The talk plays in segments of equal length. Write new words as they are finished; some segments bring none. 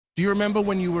Do you remember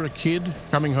when you were a kid,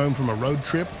 coming home from a road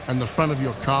trip, and the front of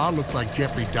your car looked like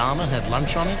Jeffrey Dahmer had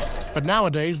lunch on it? But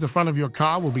nowadays, the front of your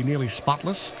car will be nearly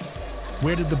spotless.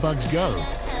 Where did the bugs go?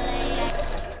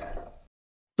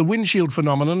 The windshield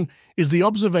phenomenon is the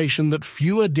observation that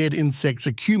fewer dead insects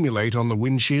accumulate on the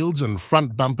windshields and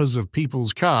front bumpers of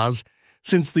people's cars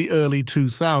since the early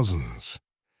 2000s.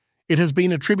 It has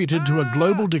been attributed to a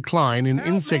global decline in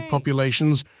insect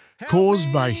populations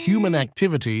caused by human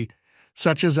activity,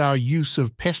 such as our use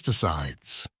of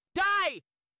pesticides. Die!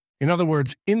 In other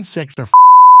words, insects are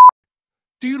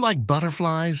Do you like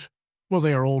butterflies? Well,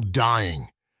 they are all dying.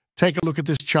 Take a look at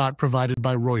this chart provided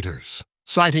by Reuters.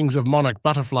 Sightings of monarch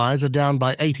butterflies are down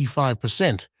by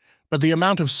 85%, but the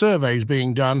amount of surveys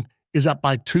being done is up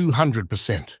by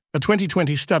 200%. A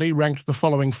 2020 study ranked the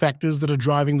following factors that are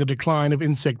driving the decline of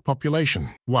insect population.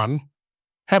 1.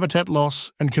 Habitat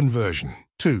loss and conversion.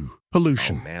 2.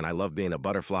 Pollution. Oh man, I love being a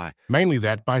butterfly. Mainly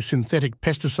that by synthetic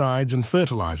pesticides and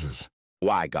fertilizers.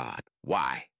 Why, God?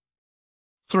 Why?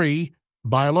 3.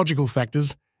 Biological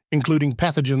factors, including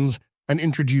pathogens and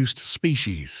introduced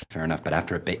species. Fair enough, but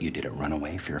after a bit, did it run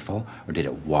away fearful, or did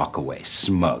it walk away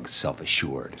smug,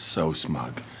 self-assured? So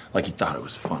smug. Like he thought it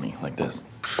was funny, like this.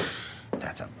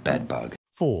 That's a bedbug.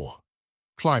 4.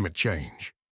 Climate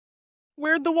change.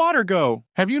 Where'd the water go?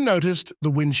 Have you noticed the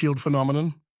windshield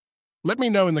phenomenon? Let me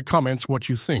know in the comments what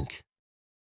you think.